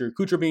Matt Kuchar.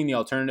 Kuchar being the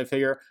alternative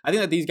here. I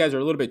think that these guys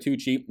are a little bit too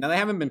cheap. Now they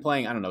haven't been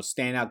playing, I don't know,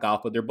 standout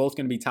golf, but they're both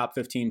going to be top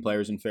 15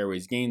 players in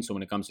fairways gained. So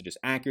when it comes to just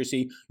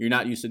accuracy. You're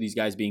not used to these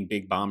guys being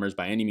big bombers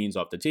by any means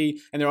off the tee,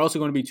 and they're also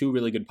going to be two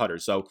really good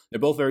putters. So they're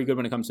both very good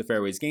when it comes to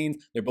fairways gained.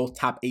 They're both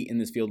top 8 in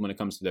this field when it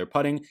comes to their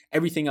putting.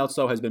 Everything else,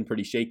 though, has been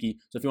pretty shaky.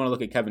 So if you want to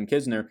look at Kevin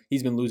Kisner,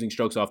 he's been losing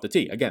strokes off the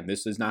tee. Again,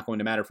 this is not going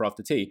to matter for off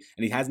the tee,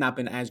 and he has not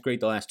been as great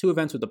the last 2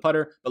 events with the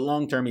putter, but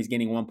long term, he's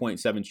gaining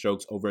 1.7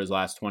 strokes over his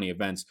last 20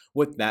 events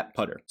with that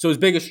putter. So his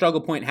biggest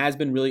struggle point has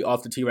been really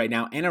off the tee right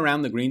now and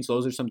around the green. So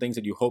those are some things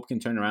that you hope can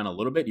turn around a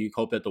little bit. You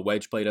hope that the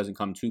wedge play doesn't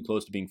come too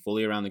close to being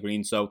fully around the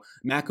green. So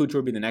Matt Kuchar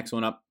will be the next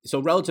one up.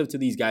 So relative to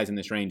these guys in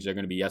this range, they're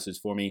going to be yeses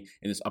for me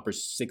in this upper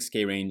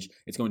 6K range.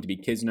 It's going to be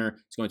Kisner.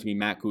 It's going to be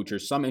Matt Kuchar.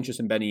 Some interest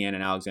in Benny Yan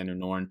and Alexander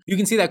Norn. You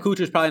can see that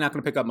Kuchar's probably not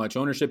going to pick up much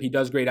ownership. He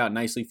does grade out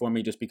nicely for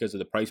me just because of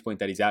the price point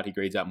that he's at. He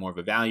grades out more of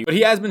a value, but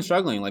he has been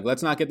struggling. Like,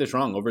 let's not get this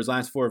wrong. Over his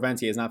last 4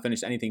 events, he has not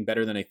finished anything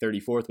better than a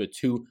 34th with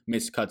 2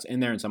 missed cuts in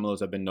there, and some of those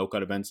have been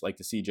no-cut events like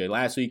the CJ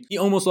last week. He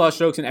almost lost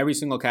strokes in every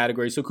single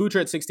category. So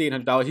Kuchar at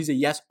 $6,800, he's a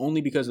yes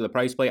only because of the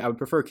price play. I would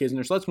prefer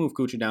Kisner, so let's move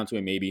Kuchar down to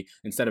a maybe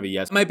instead of a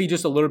yes. It might be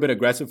just a little bit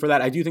aggressive for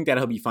that. I do think that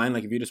he'll be fine.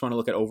 Like, if you just want to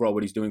look at overall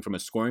what he's doing from a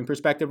scoring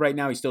perspective right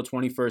now, he's still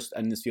 21st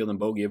in this field in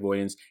bogey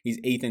avoidance. He's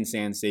 8th in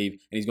sand save,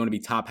 and he's going to be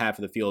top half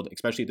of the field,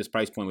 especially at this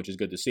price point, which is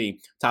good to see.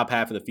 Top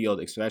half of the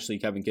field, especially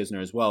Kevin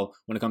Kisner as well,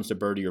 when it comes to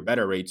birdie or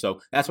better rate. So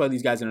that's why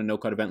these guys in a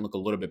no-cut event look a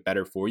little bit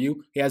better for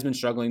you. He has been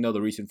struggling, though,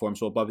 the recent form,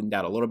 so above and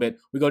down a little bit.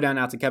 We go down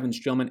now to Kevin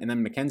Streelman and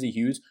then Mackenzie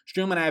Hughes.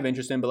 Streelman I have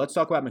interest in, but let's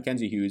talk about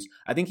Mackenzie Hughes.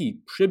 I think he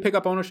should pick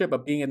up ownership,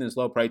 but being in this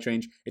low price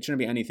range, it shouldn't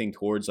be anything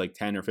towards like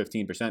 10 or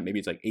 15%. Maybe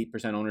it's like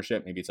 8%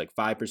 ownership. Maybe it's like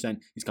 5%.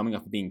 He's coming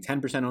off of being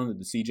 10% owned at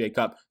the CJ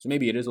Cup, so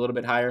maybe it is a little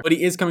bit higher. But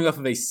he is coming off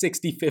of a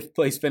 65th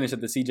place finish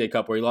at the CJ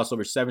Cup where he lost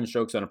over 7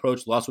 strokes on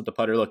approach, lost with the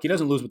putter. Look, he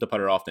doesn't lose with the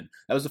putter often.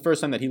 That was the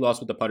first time that he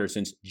lost with the putter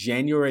since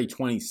January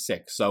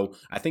 26th. So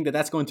I think that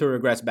that's going to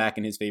regress back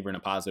in his favor in a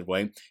positive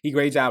way. He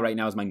grades out right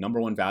now as my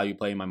 #1 value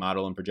play in my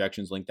model and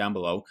projections linked down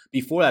below.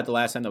 Before that, the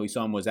last time that we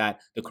saw him was at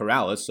the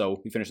Corrales,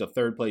 so we finished a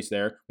 3rd place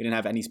there. We didn't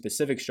have any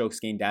specific strokes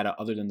gained data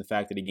other than the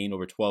fact that he gained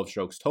over 12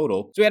 strokes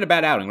total. So he had a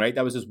bad outing, right?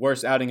 That was his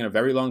worst outing in a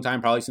very long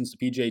time, probably since the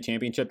PGA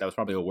Championship. That was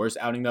probably the worst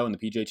outing, though, and the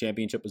PGA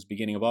Championship was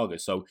beginning of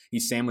August. So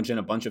he's sandwiched in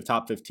a bunch of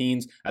top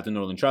 15s at the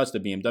Northern Trust, the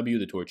BMW,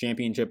 the Tour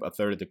Championship, a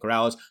 3rd at the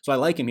Corrales. So I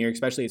like him here,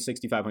 especially at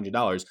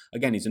 $6,500.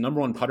 Again, he's the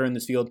 #1 putter in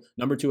this field,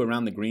 #2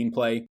 around the green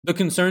play. The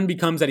concern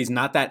becomes that he's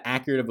not that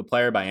accurate of a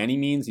player by any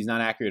means. He's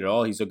not accurate at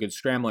all. He's a good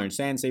scrambler and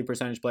sand save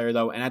percentage player,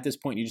 though, and at this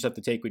point, you just have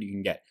to take what you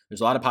can get.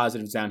 There's a lot of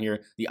positives down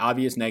here. The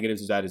obvious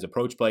negatives is that his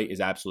approach play is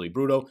absolutely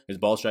brutal. His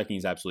ball striking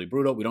is absolutely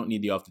brutal. We don't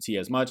need the off the tee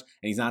as much,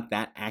 and he's not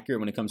that accurate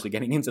when it comes to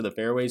getting into the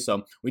fairways,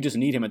 so we just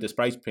need him at this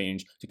price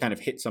range to kind of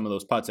hit some of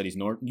those putts that he's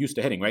used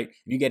to hitting, right? If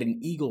you get an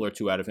eagle or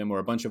 2 out of him or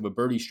a bunch of a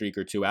birdie streak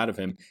or 2 out of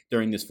him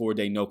during this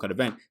 4-day no-cut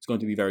event, it's going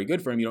to be very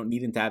good for him. You don't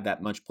need him to have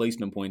that much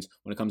placement points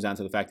when it comes down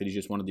to the fact that he's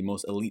just one of the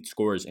most elite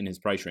scorers in his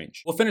price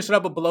range. We'll finish it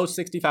up with below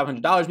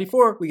 $6,500.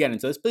 Before we get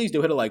into this, please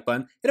do hit a like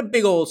button, hit a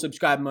big old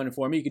subscribe button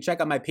for me. You can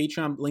check out my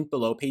Patreon link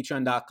below,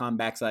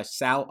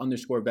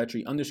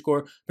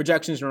 patreon.com/Sal_Vetri_.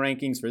 Projections and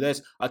rankings for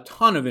this. A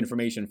ton of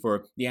information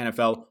for the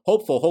NFL.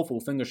 Hopeful,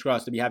 fingers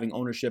crossed, to be having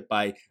ownership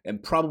by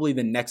and probably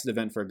the next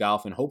event for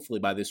golf and hopefully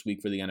by this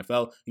week for the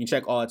NFL. You can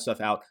check all that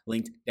stuff out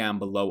linked down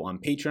below on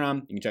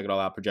Patreon. You can check it all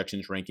out,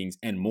 projections, rankings,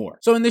 and more.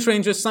 So in this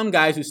range, there's some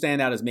guys who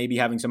stand out as maybe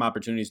having some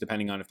opportunities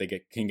depending on if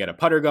they can get a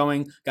putter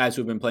going. Guys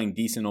who have been playing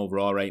decent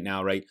overall right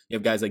now, right? You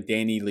have guys like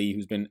Danny Lee,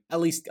 who's been at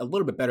least a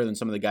little bit better than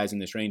some of the guys in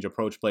this range.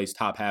 Approach plays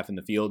top half in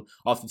the field.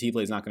 Off the tee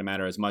play is not going to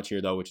matter as much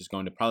here, though, which is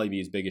going to probably be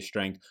his biggest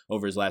strength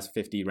over his last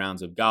 50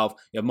 rounds of golf.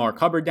 You have Mark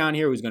Hubbard down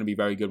here, who's going to be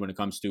very good when it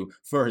comes to,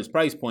 for his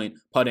price point,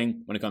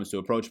 putting when it comes to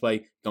approach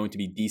play, going to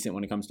be decent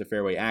when it comes to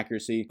fairway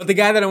accuracy. But the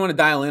guy that I want to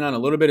dial in on a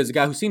little bit is a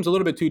guy who seems a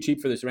little bit too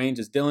cheap for this range,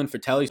 is Dylan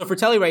Fratelli. So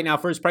Fratelli right now,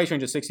 for his price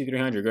range of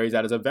 $6,300, grades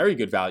out as a very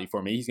good value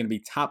for me. He's going to be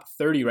top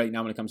 30 right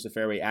now when it comes to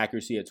fairway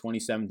accuracy at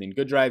 27th in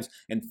good drives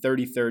and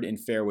 33rd in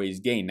fairways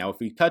gained. Now, if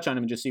we touch on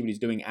him and just see what he's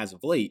doing as of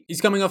late,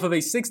 he's coming off of a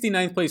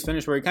 69th place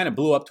finish where he kind of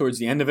blew up towards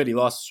the end of it. He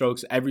lost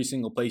strokes every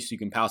single place you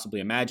can possibly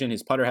imagine.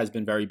 His putter has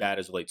been very bad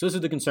as of late. So this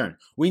is the concern.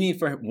 We need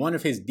for one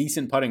of his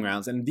decent putting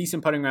rounds, and a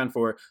decent putting round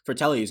for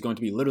Fratelli is going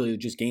to be literally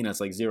just gain us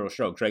like 0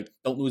 strokes, right?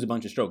 Don't lose a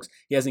bunch of strokes.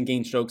 He hasn't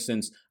gained strokes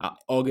since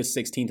August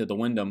 16th at the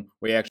Wyndham,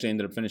 where he actually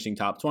ended up finishing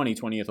top 20,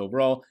 20th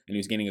overall, and he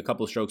was gaining a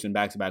couple of strokes in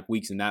back-to-back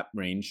weeks in that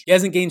range. He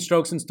hasn't gained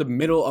strokes since the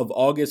middle of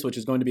August, which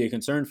is going to be a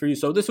concern for you.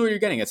 So this is what you're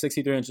getting at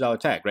 $6,300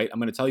 tag, right? I'm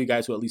going to tell you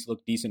guys who at least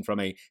look decent from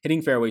a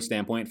hitting fairway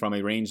standpoint, from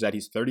a range that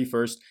he's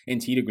 31st in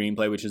tee to green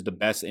play, which is the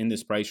best in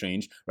this price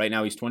range. Right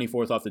now, he's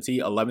 24th off the tee,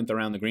 11th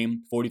around the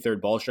green,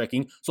 43rd ball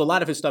striking. So a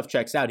lot of his stuff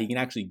checks out. He can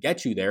actually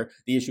get you there.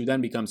 The issue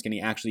then becomes, can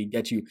he actually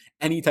get you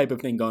any type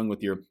of thing going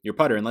with your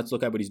putter? And let's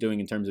look at what he's doing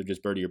in terms of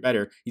just birdie or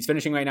better. He's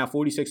finishing right now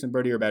 46 in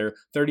birdie or better,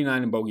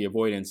 39 in bogey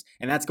avoidance,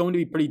 and that's going to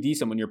be pretty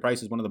decent when your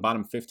price is one of the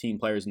bottom 15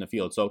 players in the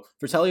field. So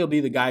Fratelli will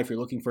be the guy if you're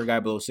looking for a guy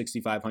below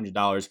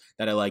 $6,500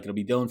 that I like. It'll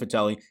be Dylan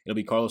Fratelli, it'll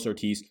be Carlos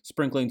Ortiz,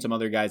 sprinkling some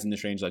other guys in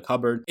this range like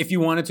Hubbard. If you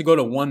wanted to go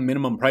to one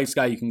minimum price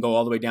guy, you can go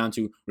all the way down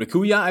to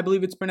Rikuya, I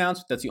believe it's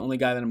pronounced. That's the only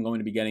guy that I'm going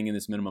to be getting in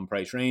this minimum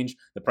price range.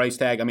 The price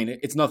tag, I mean,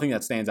 it's nothing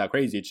that stands out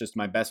crazy. It's just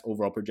my best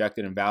overall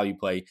projected and value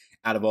play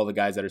out of all the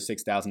guys that are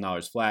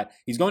 $6,000 flat.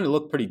 He's going to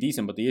look pretty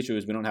decent, but the issue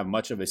is we don't have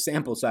much of a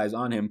sample size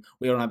on him.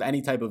 We don't have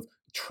any type of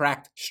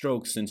tracked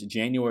strokes since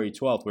January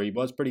 12th, where he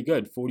was pretty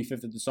good,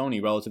 45th at the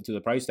Sony relative to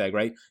the price tag,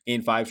 right?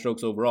 In 5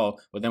 strokes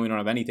overall, but then we don't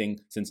have anything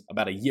since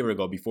about a year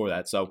ago before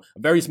that. So a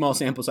very small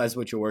sample size is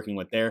what you're working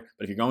with there.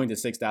 But if you're going to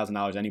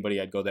 $6,000, anybody,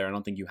 I'd go there. I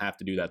don't think you have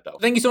to do that though.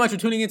 Thank you so much for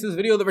tuning into this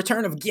video. The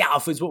return of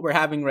Gyalf is what we're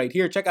having right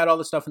here. Check out all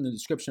the stuff in the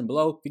description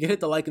below. If you could hit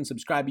the like and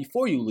subscribe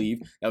before you leave,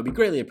 that would be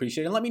greatly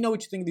appreciated. And let me know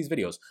what you think of these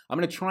videos. I'm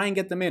going to try and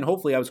get them in.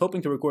 Hopefully, I was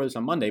hoping to record this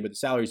on Monday, but the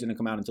salaries didn't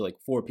come out until like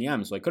 4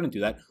 p.m., so I couldn't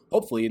do that.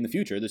 Hopefully, in the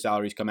future, the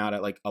salaries come out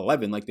at like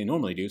 11, like they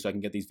normally do, so I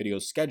can get these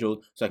videos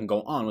scheduled so I can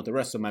go on with the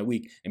rest of my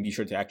week and be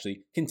sure to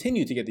actually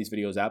continue to get these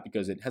videos out,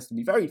 because it has to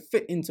be very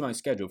fit into my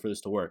schedule for this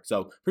to work.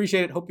 So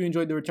appreciate it. Hope you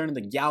enjoyed the return of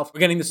the Gyalf.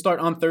 We're getting to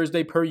start on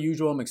Thursday per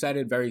usual. I'm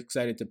excited, very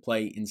excited to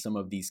play in some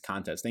of these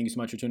contests. Thank you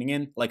so much for tuning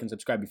in. Like and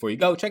subscribe before you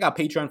go. Check out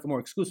Patreon for more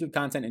exclusive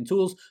content and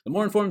tools. The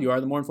more informed you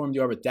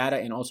are with data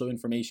and also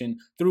information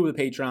through the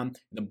Patreon,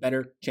 the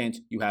better chance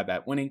you have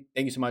at winning.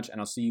 Thank you so much,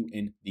 and I'll see you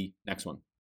in the next one.